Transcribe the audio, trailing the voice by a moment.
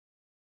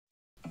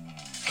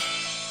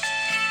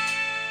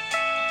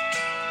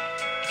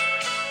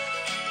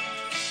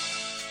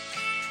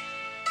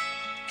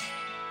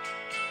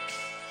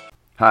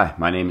Hi,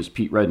 my name is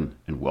Pete Redden,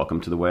 and welcome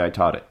to The Way I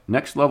Taught It,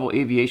 next level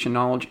aviation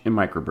knowledge in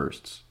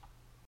microbursts.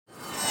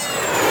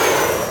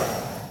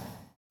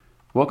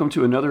 Welcome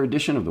to another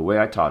edition of The Way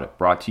I Taught It,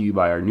 brought to you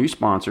by our new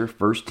sponsor,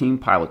 First Team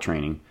Pilot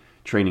Training,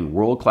 training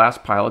world-class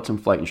pilots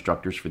and flight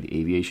instructors for the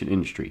aviation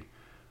industry.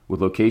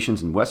 With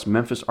locations in West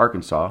Memphis,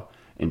 Arkansas,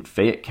 and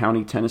Fayette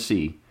County,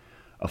 Tennessee,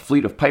 a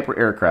fleet of Piper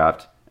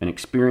aircraft, and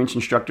experienced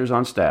instructors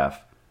on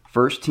staff,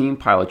 First Team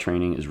Pilot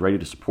Training is ready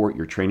to support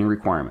your training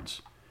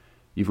requirements.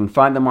 You can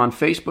find them on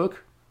Facebook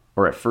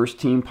or at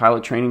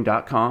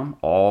firstteampilottraining.com,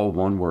 all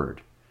one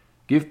word.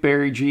 Give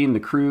Barry G and the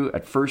crew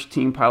at First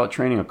Team Pilot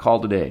Training a call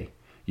today.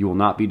 You will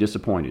not be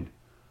disappointed.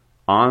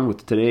 On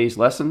with today's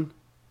lesson,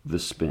 the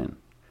spin.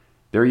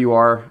 There you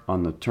are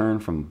on the turn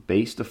from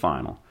base to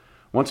final.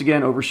 Once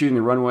again, overshooting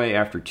the runway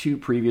after two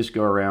previous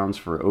go-arounds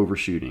for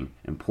overshooting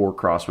and poor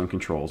crosswind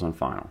controls on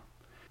final.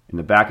 In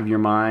the back of your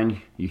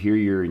mind, you hear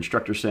your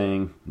instructor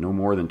saying, no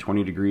more than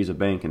 20 degrees of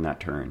bank in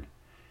that turn.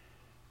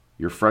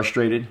 You're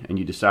frustrated and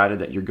you decided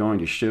that you're going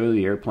to show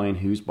the airplane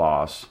who's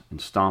boss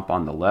and stomp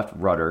on the left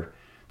rudder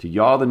to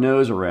yaw the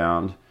nose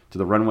around to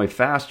the runway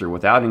faster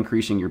without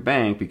increasing your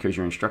bank because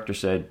your instructor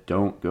said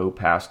don't go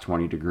past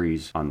 20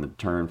 degrees on the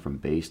turn from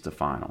base to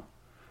final.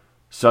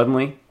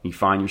 Suddenly, you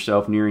find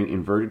yourself nearing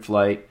inverted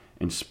flight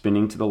and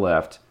spinning to the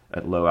left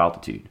at low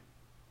altitude.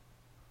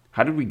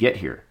 How did we get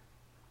here?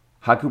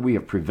 How could we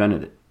have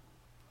prevented it?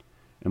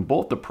 In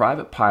both the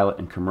private pilot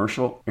and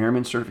commercial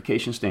airman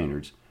certification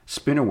standards,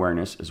 spin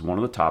awareness is one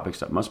of the topics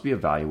that must be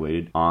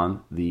evaluated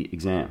on the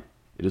exam.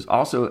 It is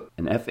also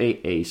an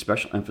FAA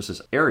special emphasis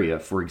area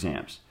for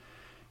exams.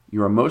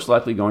 You are most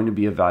likely going to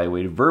be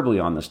evaluated verbally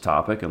on this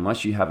topic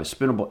unless you have a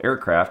spinnable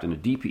aircraft and a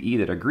DPE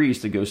that agrees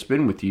to go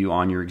spin with you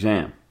on your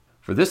exam.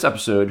 For this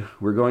episode,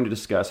 we're going to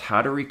discuss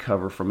how to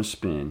recover from a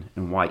spin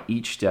and why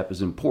each step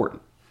is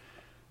important.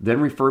 Then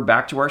refer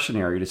back to our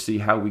scenario to see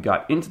how we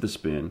got into the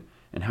spin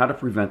and how to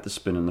prevent the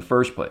spin in the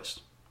first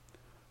place.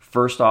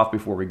 First off,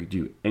 before we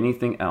do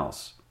anything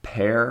else,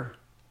 PARE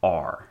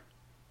R.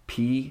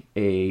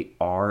 P-A-R-E-R.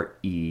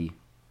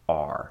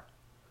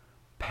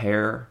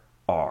 PARE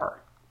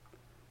R.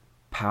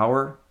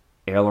 Power,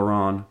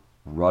 aileron,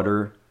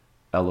 rudder,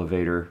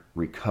 elevator,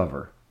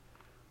 recover.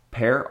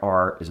 PARE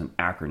R is an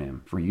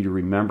acronym for you to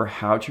remember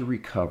how to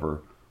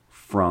recover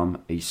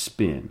from a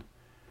spin.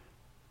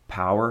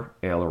 Power,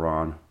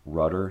 aileron,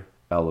 rudder,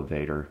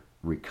 elevator,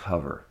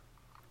 recover.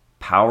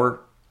 Power,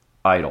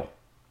 idle.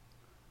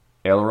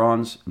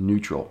 Ailerons,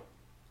 neutral.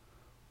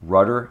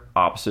 Rudder,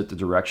 opposite the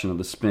direction of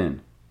the spin.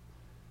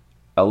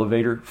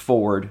 Elevator,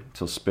 forward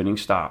till spinning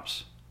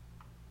stops.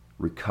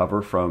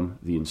 Recover from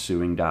the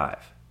ensuing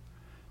dive.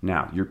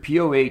 Now, your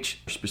POH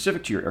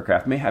specific to your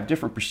aircraft may have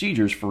different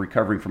procedures for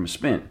recovering from a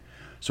spin.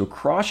 So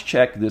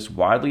cross-check this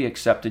widely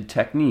accepted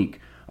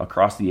technique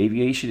across the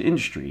aviation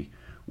industry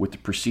with the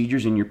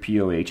procedures in your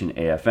POH and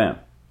AFM.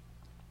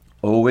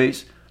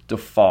 Always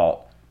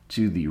default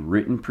to the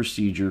written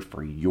procedure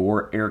for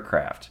your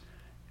aircraft,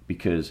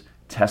 because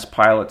test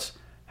pilots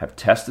have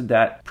tested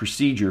that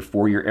procedure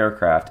for your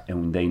aircraft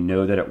and they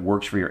know that it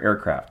works for your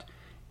aircraft.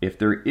 If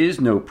there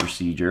is no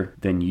procedure,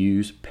 then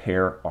use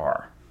PARE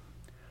R.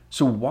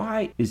 So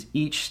why is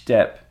each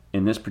step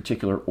in this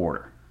particular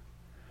order?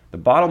 The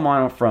bottom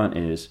line up front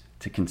is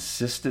to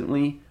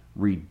consistently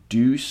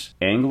reduce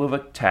angle of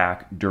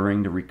attack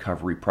during the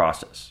recovery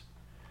process.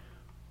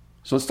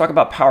 So let's talk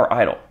about power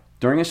idle.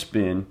 During a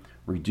spin,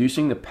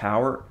 reducing the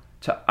power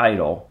to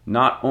idle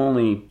not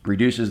only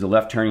reduces the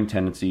left turning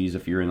tendencies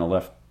if you're in the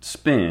left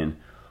spin,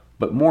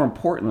 but more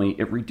importantly,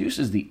 it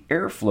reduces the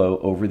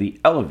airflow over the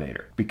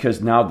elevator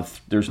because now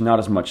there's not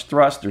as much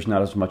thrust, there's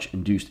not as much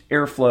induced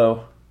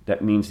airflow.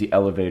 That means the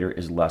elevator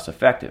is less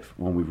effective.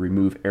 When we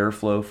remove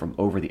airflow from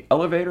over the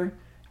elevator,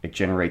 it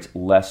generates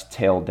less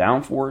tail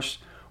downforce,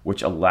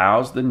 which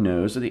allows the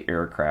nose of the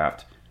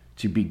aircraft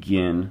to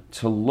begin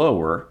to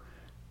lower,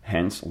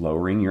 hence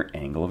lowering your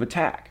angle of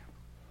attack.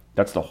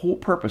 That's the whole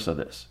purpose of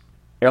this.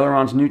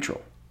 Ailerons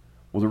neutral.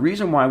 Well, the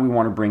reason why we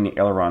want to bring the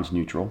ailerons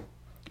neutral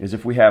is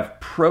if we have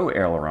pro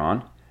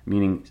aileron,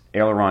 meaning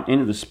aileron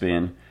into the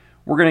spin,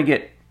 we're going to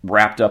get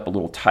wrapped up a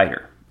little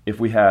tighter. If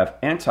we have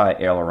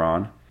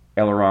anti-aileron,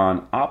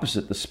 aileron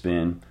opposite the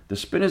spin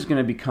is going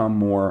to become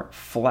more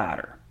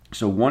flatter.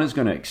 So one is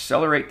going to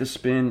accelerate the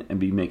spin and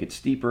make it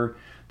steeper.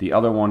 The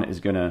other one is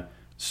going to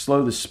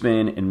slow the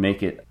spin and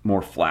make it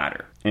more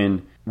flatter.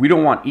 And we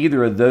don't want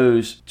either of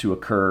those to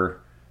occur.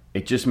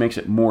 It just makes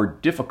it more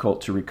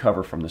difficult to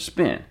recover from the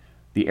spin.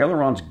 The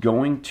ailerons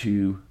going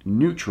to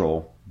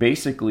neutral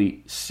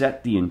basically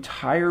set the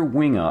entire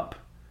wing up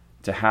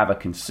to have a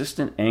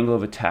consistent angle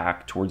of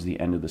attack towards the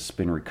end of the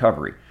spin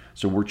recovery.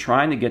 So we're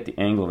trying to get the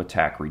angle of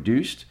attack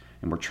reduced,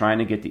 and we're trying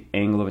to get the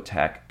angle of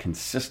attack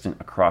consistent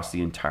across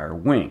the entire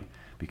wing,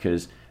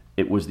 because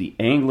it was the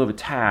angle of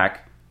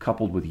attack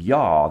coupled with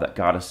yaw that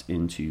got us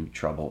into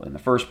trouble in the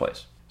first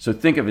place. So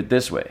think of it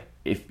this way.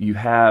 If you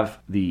have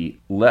the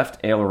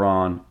left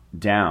aileron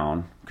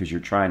down because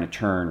you're trying to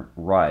turn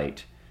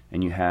right,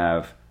 and you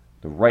have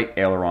the right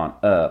aileron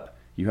up,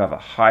 you have a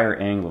higher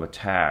angle of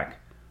attack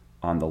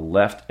on the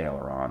left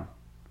aileron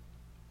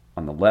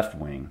on the left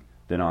wing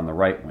than on the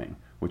right wing,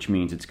 which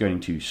means it's going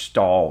to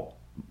stall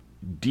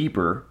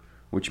deeper,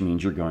 which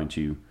means you're going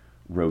to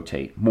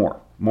rotate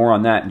more. More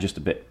on that in just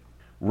a bit.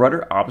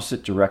 Rudder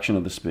opposite direction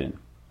of the spin.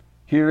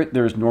 Here,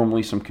 there's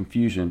normally some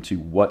confusion to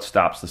what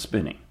stops the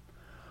spinning.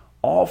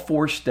 All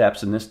 4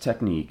 steps in this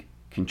technique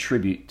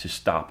contribute to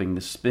stopping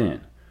the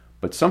spin,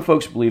 but some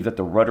folks believe that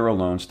the rudder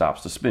alone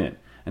stops the spin,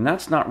 and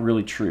that's not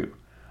really true.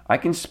 I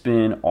can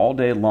spin all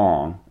day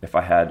long if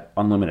I had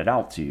unlimited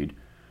altitude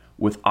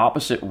with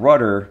opposite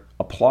rudder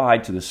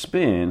applied to the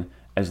spin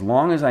as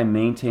long as I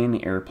maintain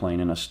the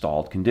airplane in a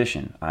stalled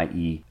condition,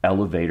 i.e.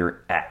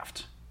 elevator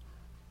aft,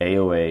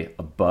 AOA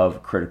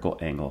above critical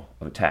angle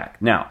of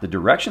attack. Now, the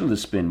direction of the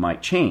spin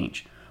might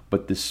change,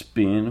 but the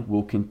spin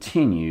will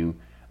continue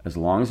as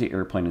long as the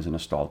airplane is in a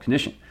stalled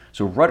condition.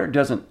 So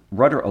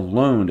rudder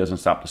alone doesn't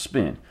stop the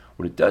spin.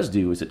 What it does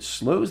do is it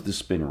slows the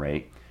spin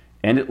rate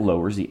and it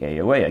lowers the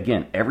AOA.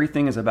 Again,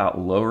 everything is about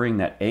lowering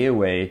that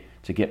AOA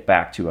to get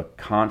back to a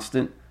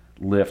constant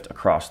lift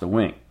across the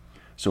wing.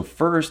 So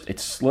first, it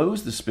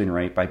slows the spin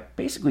rate by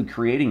basically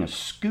creating a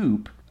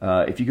scoop.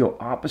 If you go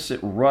opposite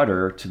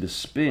rudder to the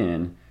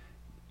spin,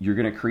 you're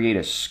going to create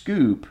a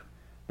scoop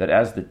that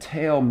as the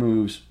tail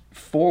moves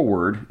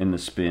forward in the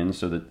spin,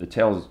 so that the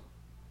tail is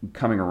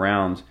coming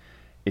around,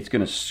 it's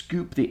going to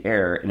scoop the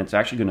air, and it's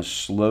actually going to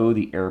slow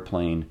the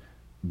airplane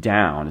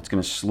down. It's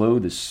going to slow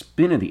the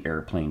spin of the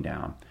airplane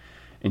down.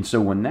 And so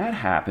when that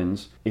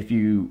happens, if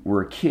you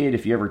were a kid,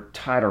 if you ever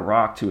tied a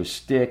rock to a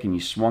stick and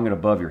you swung it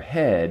above your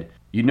head,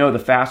 you know the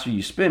faster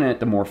you spin it,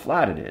 the more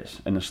flat it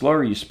is. And the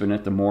slower you spin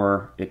it, the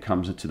more it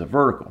comes into the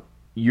vertical.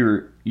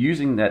 You're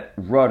using that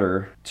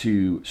rudder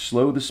to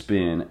slow the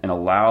spin and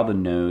allow the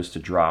nose to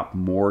drop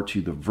more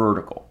to the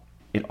vertical.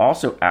 It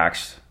also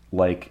acts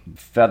like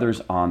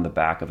feathers on the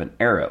back of an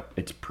arrow.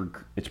 It's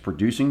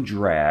producing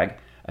drag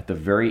at the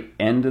very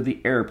end of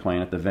the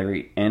airplane, at the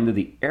very end of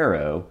the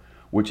arrow,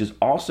 which is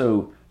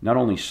also not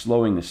only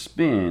slowing the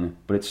spin,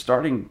 but it's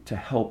starting to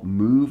help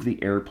move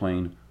the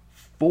airplane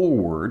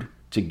forward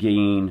to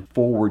gain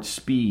forward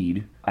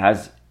speed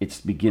as it's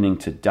beginning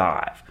to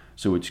dive.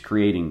 So it's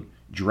creating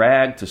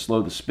drag to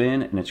slow the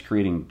spin, and it's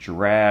creating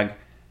drag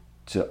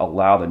to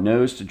allow the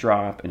nose to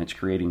drop, and it's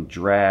creating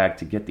drag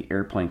to get the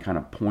airplane kind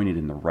of pointed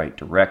in the right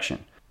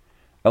direction.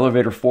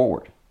 Elevator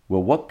forward.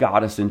 Well, what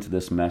got us into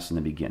this mess in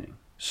the beginning?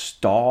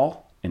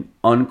 Stall and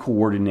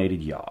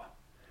uncoordinated yaw.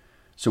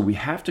 So we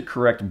have to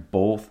correct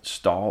both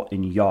stall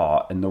and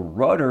yaw, and the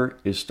rudder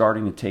is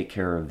starting to take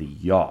care of the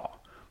yaw.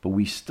 But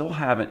we still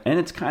haven't, and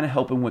it's kind of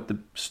helping with the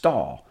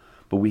stall,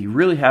 but we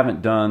really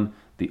haven't done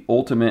the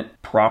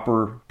ultimate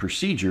proper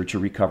procedure to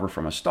recover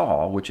from a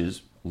stall, which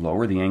is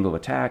lower the angle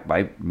of attack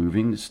by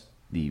moving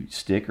the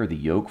stick or the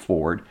yoke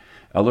forward,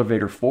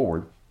 elevator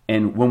forward.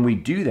 And when we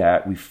do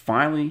that, we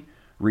finally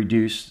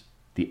reduce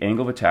the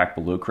angle of attack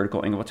below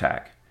critical angle of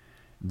attack.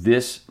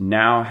 This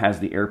now has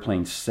the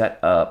airplane set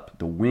up,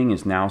 the wing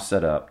is now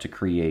set up to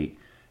create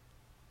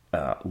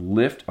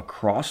lift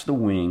across the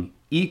wing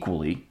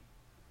equally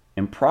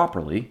and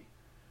properly.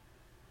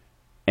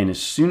 And as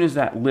soon as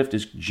that lift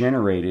is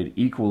generated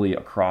equally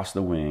across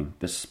the wing,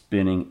 the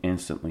spinning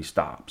instantly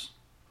stops.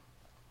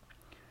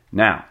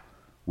 Now,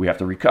 we have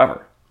to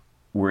recover.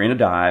 We're in a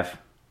dive,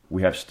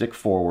 we have stick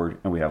forward,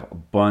 and we have a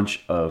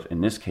bunch of,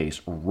 in this case,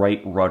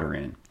 right rudder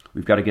in.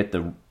 We've got to get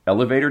the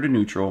elevator to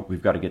neutral,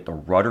 we've got to get the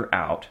rudder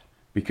out,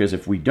 because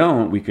if we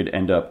don't, we could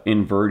end up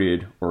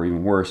inverted, or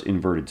even worse,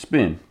 inverted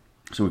spin.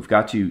 So we've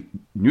got to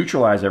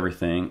neutralize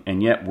everything,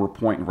 and yet we're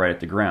pointing right at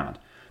the ground.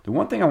 The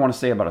one thing I want to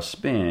say about a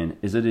spin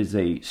is it is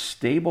a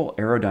stable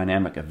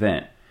aerodynamic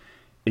event.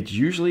 It's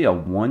usually a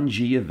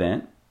 1G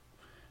event,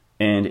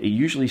 and it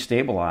usually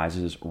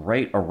stabilizes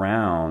right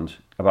around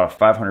about a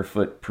 500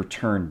 foot per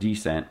turn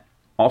descent.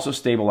 Also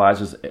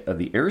stabilizes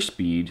the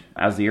airspeed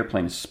as the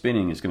airplane is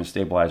spinning, is going to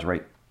stabilize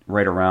right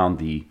around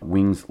the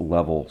wings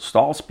level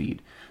stall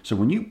speed. So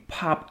when you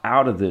pop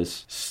out of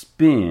this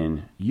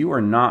spin, you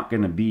are not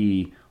going to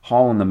be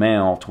hauling the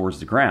mail towards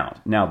the ground.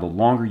 Now, the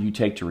longer you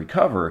take to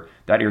recover,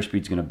 that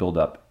airspeed is going to build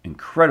up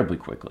incredibly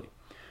quickly.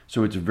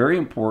 So it's very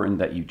important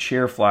that you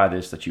chair fly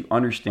this, that you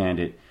understand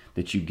it,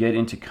 that you get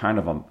into kind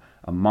of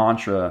a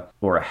mantra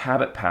or a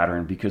habit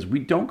pattern, because we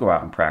don't go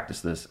out and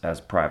practice this as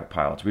private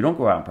pilots. We don't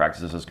go out and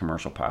practice this as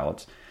commercial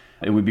pilots.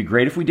 It would be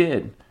great if we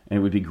did, and it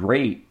would be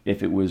great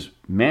if it was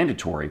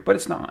mandatory, but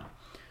it's not.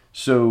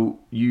 So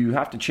you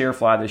have to chair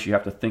fly this, you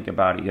have to think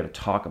about it, you got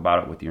to talk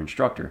about it with your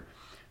instructor.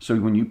 So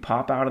when you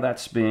pop out of that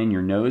spin,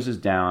 your nose is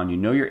down, you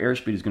know your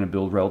airspeed is going to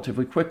build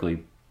relatively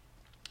quickly,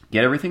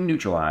 get everything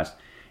neutralized,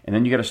 and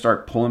then you got to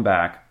start pulling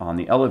back on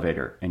the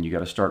elevator, and you got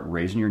to start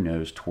raising your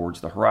nose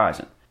towards the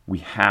horizon. We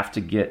have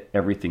to get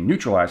everything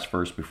neutralized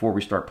first before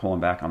we start pulling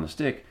back on the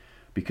stick,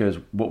 because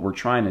what we're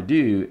trying to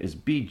do is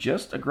be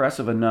just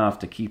aggressive enough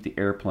to keep the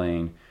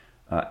airplane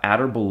at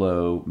or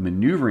below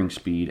maneuvering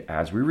speed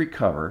as we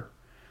recover.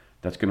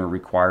 That's going to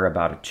require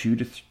about a 2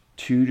 to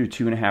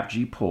 2.5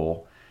 G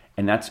pull,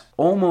 and that's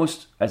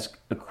almost as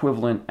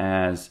equivalent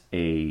as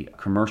a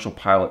commercial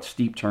pilot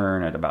steep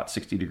turn at about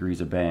 60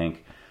 degrees of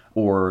bank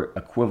or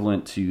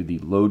equivalent to the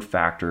load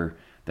factor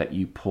that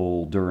you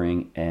pull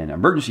during an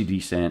emergency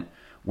descent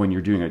when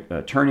you're doing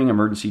a turning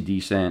emergency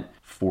descent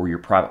for your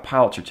private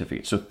pilot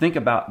certificate. So think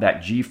about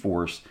that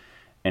G-force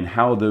and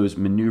how those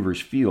maneuvers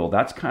feel.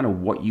 That's kind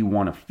of what you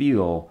want to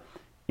feel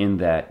in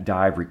that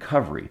dive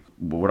recovery.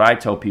 What I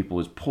tell people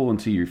is pull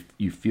until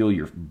you feel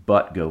your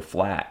butt go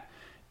flat,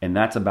 and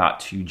that's about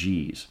 2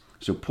 Gs.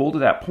 So pull to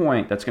that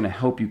point. That's going to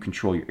help you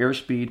control your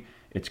airspeed.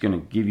 It's going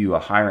to give you a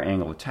higher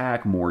angle of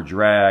attack, more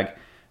drag,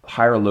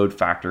 higher load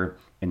factor,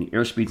 and the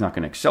airspeed's not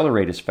going to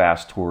accelerate as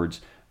fast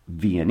towards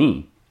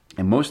VNE.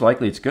 And most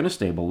likely it's going to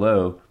stay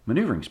below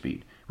maneuvering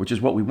speed, which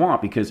is what we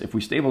want, because if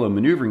we stay below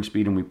maneuvering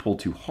speed and we pull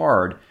too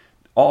hard,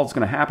 all that's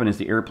going to happen is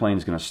the airplane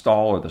is going to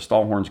stall, or the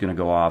stall horn is going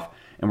to go off,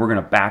 and we're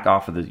going to back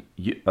off of the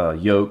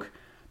yoke,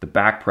 the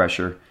back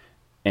pressure,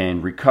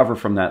 and recover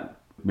from that,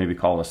 maybe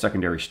call it a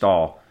secondary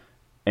stall,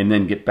 and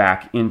then get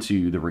back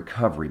into the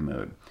recovery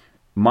mode.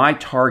 My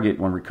target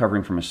when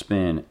recovering from a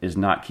spin is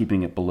not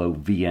keeping it below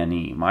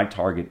VNE. My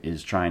target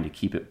is trying to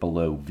keep it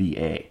below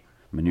VA,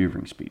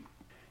 maneuvering speed.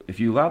 If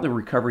you allow the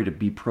recovery to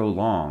be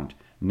prolonged,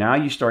 now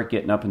you start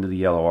getting up into the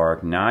yellow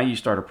arc, now you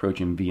start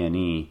approaching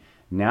VNE,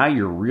 now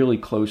you're really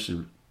close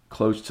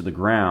to the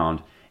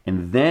ground,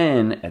 and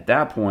then at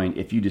that point,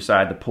 if you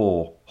decide to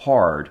pull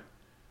hard,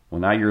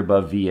 well, now you're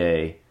above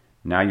VA,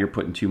 now you're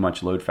putting too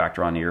much load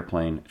factor on the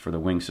airplane for the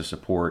wings to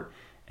support,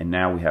 and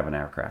now we have an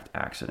aircraft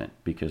accident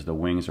because the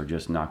wings are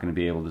just not going to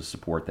be able to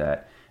support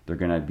that. They're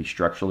going to be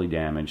structurally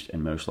damaged,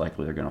 and most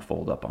likely they're going to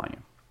fold up on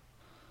you.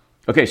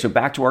 Okay, so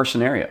back to our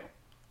scenario.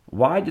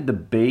 Why did the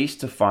base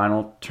to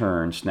final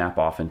turn snap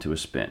off into a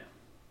spin?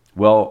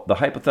 Well, the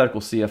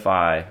hypothetical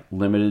CFI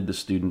limited the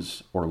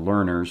student's or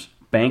learner's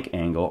bank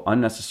angle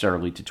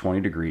unnecessarily to 20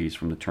 degrees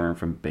from the turn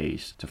from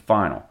base to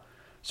final.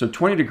 So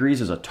 20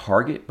 degrees is a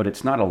target, but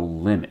it's not a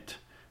limit.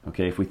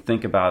 Okay, if we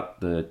think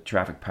about the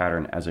traffic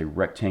pattern as a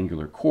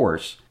rectangular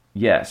course,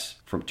 yes,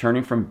 from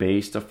turning from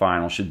base to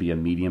final should be a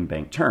medium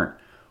bank turn.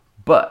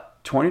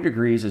 But 20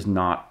 degrees is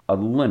not a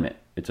limit,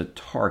 it's a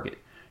target.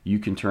 You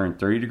can turn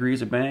 30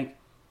 degrees of bank,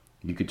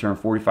 you could turn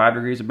 45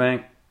 degrees of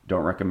bank,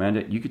 don't recommend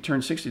it. You could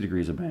turn 60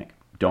 degrees of bank,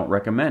 don't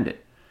recommend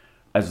it,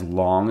 as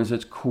long as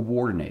it's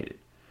coordinated.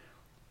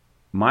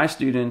 My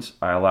students,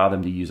 I allow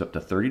them to use up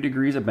to 30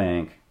 degrees of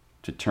bank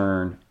to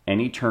turn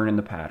any turn in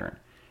the pattern.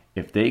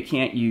 If they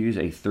can't use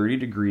a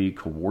 30-degree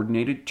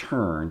coordinated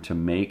turn to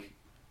make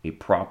a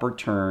proper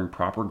turn,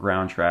 proper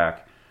ground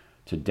track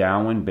to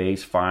downwind,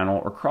 base, final,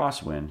 or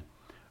crosswind,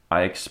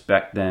 I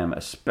expect them,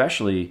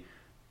 especially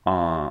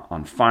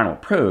on final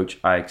approach,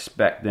 I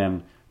expect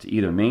them to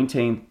either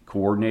maintain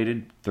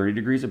coordinated 30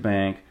 degrees of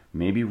bank,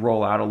 maybe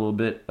roll out a little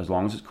bit as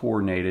long as it's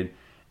coordinated,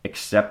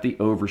 accept the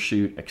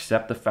overshoot,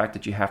 accept the fact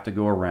that you have to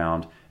go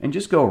around, and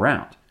just go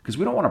around. Because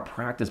we don't want to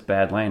practice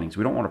bad landings.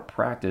 We don't want to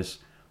practice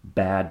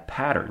bad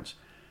patterns.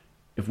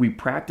 If we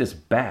practice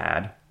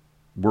bad,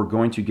 we're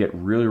going to get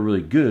really,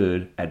 really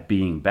good at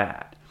being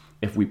bad.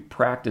 If we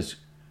practice,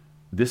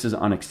 this is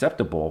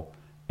unacceptable,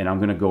 and I'm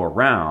going to go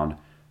around,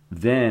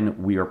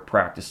 then we are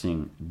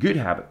practicing good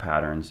habit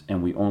patterns,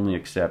 and we only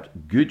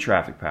accept good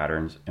traffic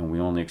patterns, and we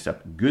only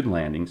accept good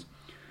landings,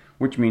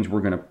 which means we're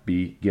going to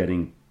be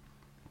getting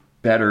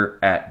better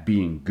at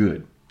being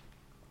good.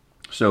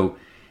 So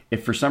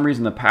if for some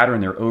reason the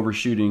pattern they're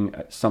overshooting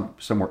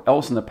somewhere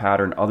else in the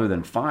pattern other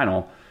than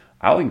final,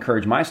 I'll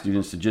encourage my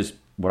students to just,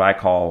 what I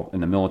call,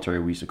 in the military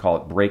we used to call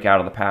it, break out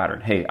of the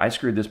pattern. Hey, I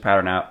screwed this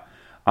pattern out.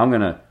 I'm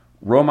going to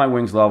roll my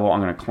wings level, I'm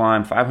going to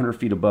climb 500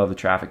 feet above the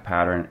traffic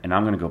pattern, and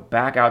I'm going to go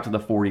back out to the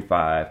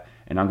 45,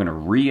 and I'm going to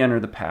re-enter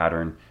the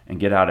pattern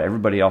and get out of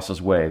everybody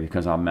else's way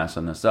because I'm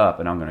messing this up,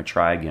 and I'm going to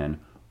try again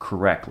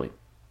correctly.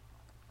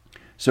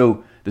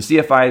 So the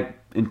CFI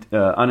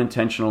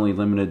unintentionally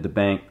limited the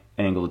bank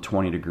angle to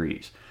 20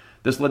 degrees.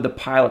 This led the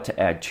pilot to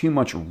add too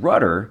much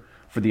rudder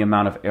for the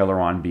amount of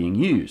aileron being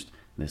used.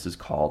 This is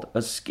called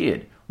a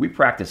skid. We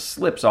practice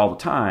slips all the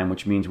time,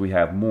 which means we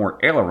have more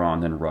aileron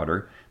than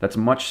rudder. That's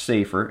much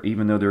safer,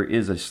 even though there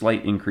is a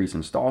slight increase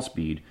in stall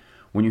speed.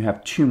 When you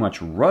have too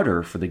much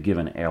rudder for the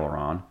given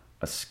aileron,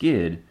 a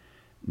skid,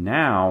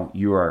 now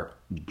you are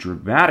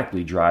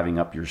dramatically driving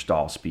up your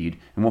stall speed,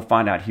 and we'll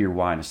find out here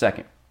why in a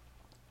second.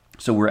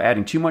 So we're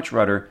adding too much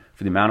rudder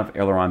for the amount of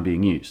aileron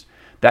being used.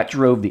 That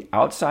drove the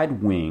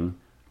outside wing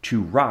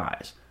to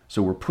rise.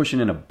 So we're pushing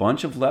in a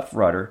bunch of left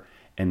rudder,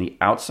 and the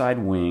outside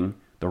wing,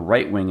 the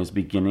right wing, is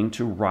beginning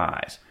to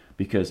rise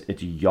because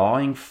it's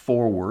yawing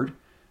forward,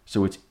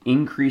 so it's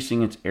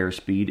increasing its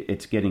airspeed,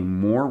 it's getting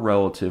more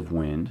relative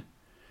wind,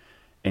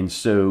 and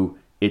so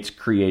it's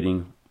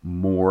creating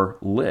more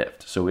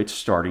lift. So it's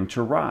starting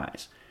to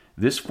rise.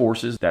 This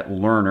forces that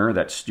learner,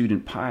 that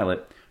student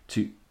pilot,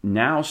 to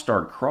now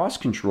start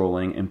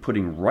cross-controlling and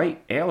putting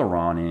right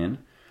aileron in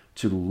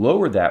to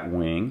lower that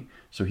wing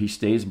so he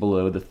stays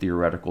below the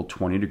theoretical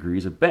 20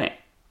 degrees of bank.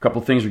 A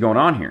couple of things are going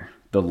on here.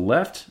 The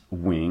left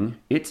wing,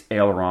 its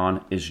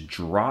aileron is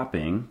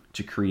dropping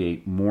to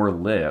create more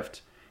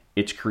lift.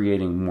 It's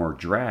creating more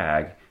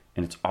drag,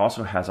 and it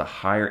also has a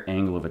higher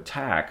angle of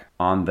attack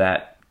on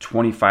that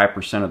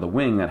 25% of the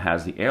wing that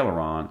has the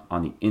aileron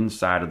on the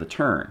inside of the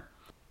turn.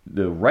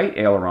 The right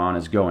aileron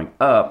is going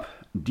up,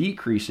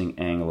 decreasing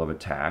angle of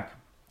attack.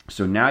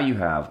 So now you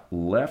have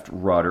left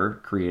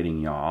rudder creating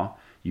yaw.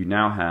 You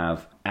now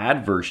have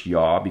adverse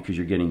yaw because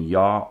you're getting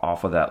yaw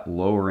off of that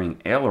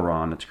lowering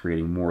aileron that's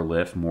creating more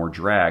lift, more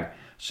drag.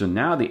 So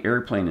now the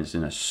airplane is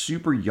in a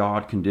super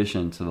yawed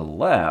condition to the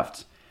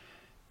left.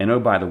 And oh,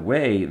 by the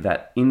way,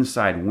 that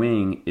inside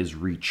wing is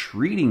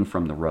retreating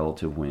from the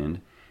relative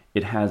wind.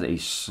 It has a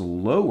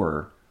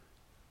slower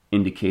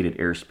indicated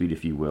airspeed,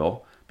 if you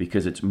will,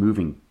 because it's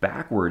moving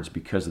backwards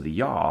because of the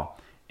yaw.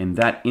 And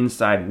that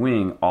inside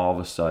wing all of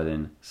a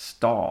sudden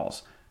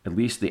stalls, at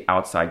least the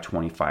outside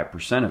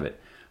 25% of it.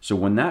 So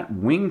when that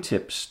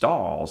wingtip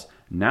stalls,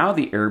 now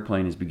the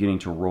airplane is beginning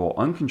to roll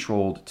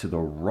uncontrolled to the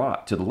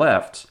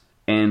left,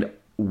 and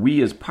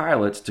we as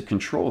pilots, to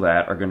control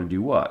that, are going to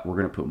do what? We're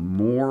going to put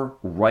more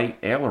right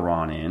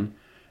aileron in,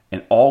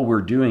 and all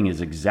we're doing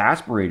is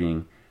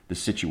exasperating the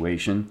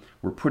situation.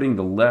 We're putting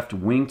the left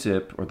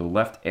wingtip or the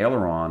left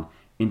aileron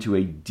into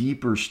a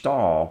deeper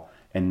stall,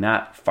 and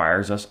that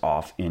fires us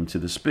off into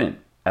the spin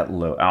at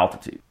low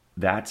altitude.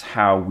 That's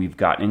how we've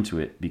got into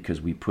it,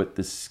 because we put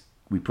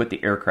the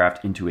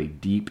aircraft into a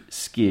deep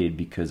skid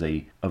because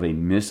of a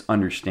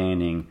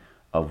misunderstanding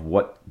of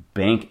what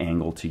bank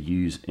angle to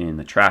use in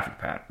the traffic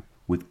pattern.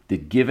 With the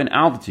given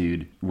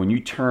altitude, when you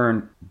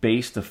turn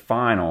base to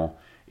final,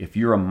 if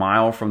you're a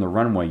mile from the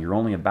runway, you're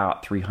only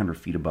about 300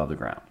 feet above the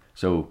ground.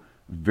 So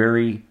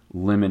very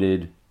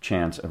limited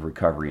chance of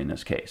recovery in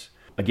this case.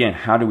 Again,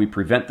 how do we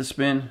prevent the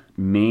spin?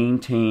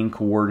 Maintain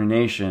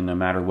coordination no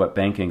matter what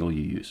bank angle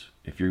you use.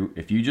 If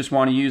you just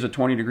want to use a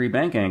 20-degree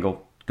bank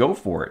angle, go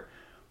for it.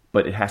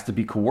 But it has to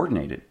be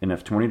coordinated. And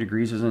if 20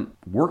 degrees isn't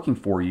working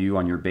for you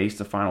on your base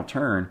to final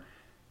turn,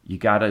 you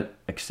got to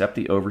accept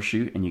the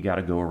overshoot and you got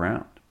to go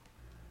around.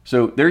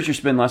 So there's your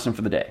spin lesson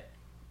for the day.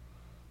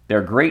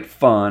 They're great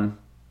fun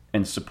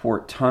and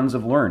support tons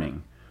of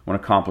learning when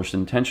accomplished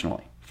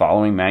intentionally,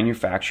 following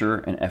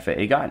manufacturer and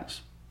FAA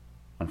guidance.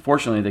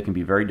 Unfortunately, they can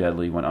be very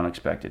deadly when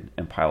unexpected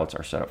and pilots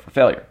are set up for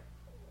failure.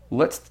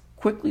 Let's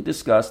quickly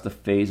discuss the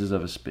phases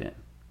of a spin.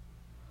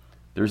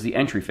 There's the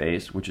entry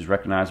phase, which is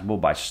recognizable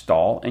by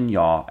stall and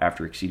yaw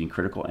after exceeding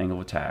critical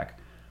angle of attack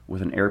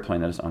with an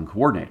airplane that is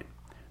uncoordinated.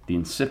 The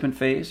incipient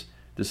phase,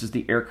 this is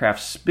the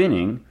aircraft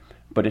spinning,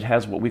 but it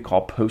has what we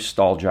call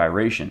post-stall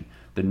gyration.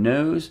 The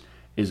nose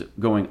is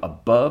going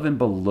above and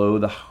below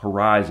the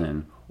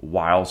horizon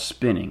while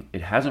spinning.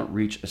 It hasn't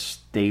reached a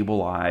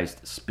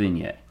stabilized spin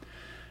yet.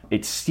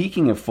 It's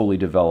seeking a fully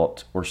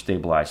developed or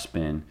stabilized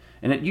spin,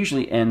 and it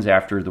usually ends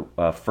after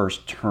the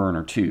first turn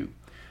or two.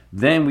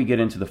 Then we get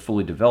into the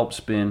fully developed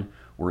spin,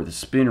 where the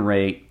spin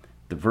rate,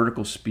 the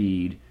vertical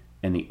speed,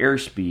 and the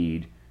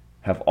airspeed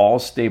have all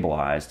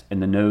stabilized,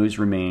 and the nose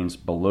remains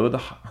below the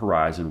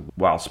horizon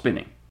while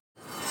spinning.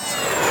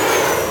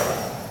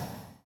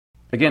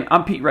 Again,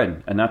 I'm Pete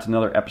Redden, and that's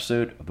another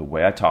episode of The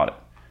Way I Taught It.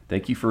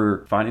 Thank you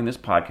for finding this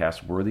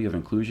podcast worthy of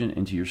inclusion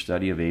into your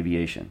study of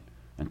aviation.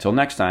 Until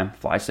next time,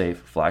 fly safe,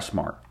 fly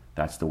smart.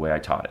 That's the way I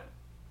taught it.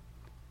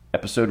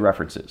 Episode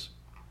references: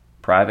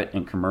 Private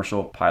and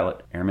Commercial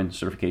Pilot Airman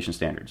Certification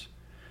Standards,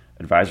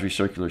 Advisory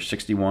Circular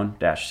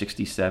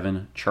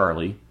 61-67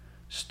 Charlie,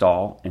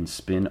 Stall and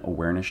Spin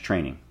Awareness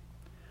Training,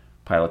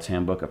 Pilot's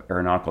Handbook of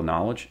Aeronautical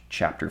Knowledge,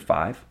 Chapter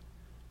 5,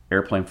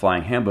 Airplane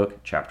Flying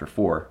Handbook, Chapter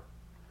 4,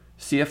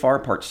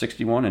 CFR Parts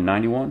 61 and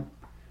 91,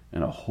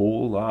 and a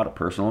whole lot of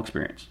personal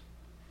experience.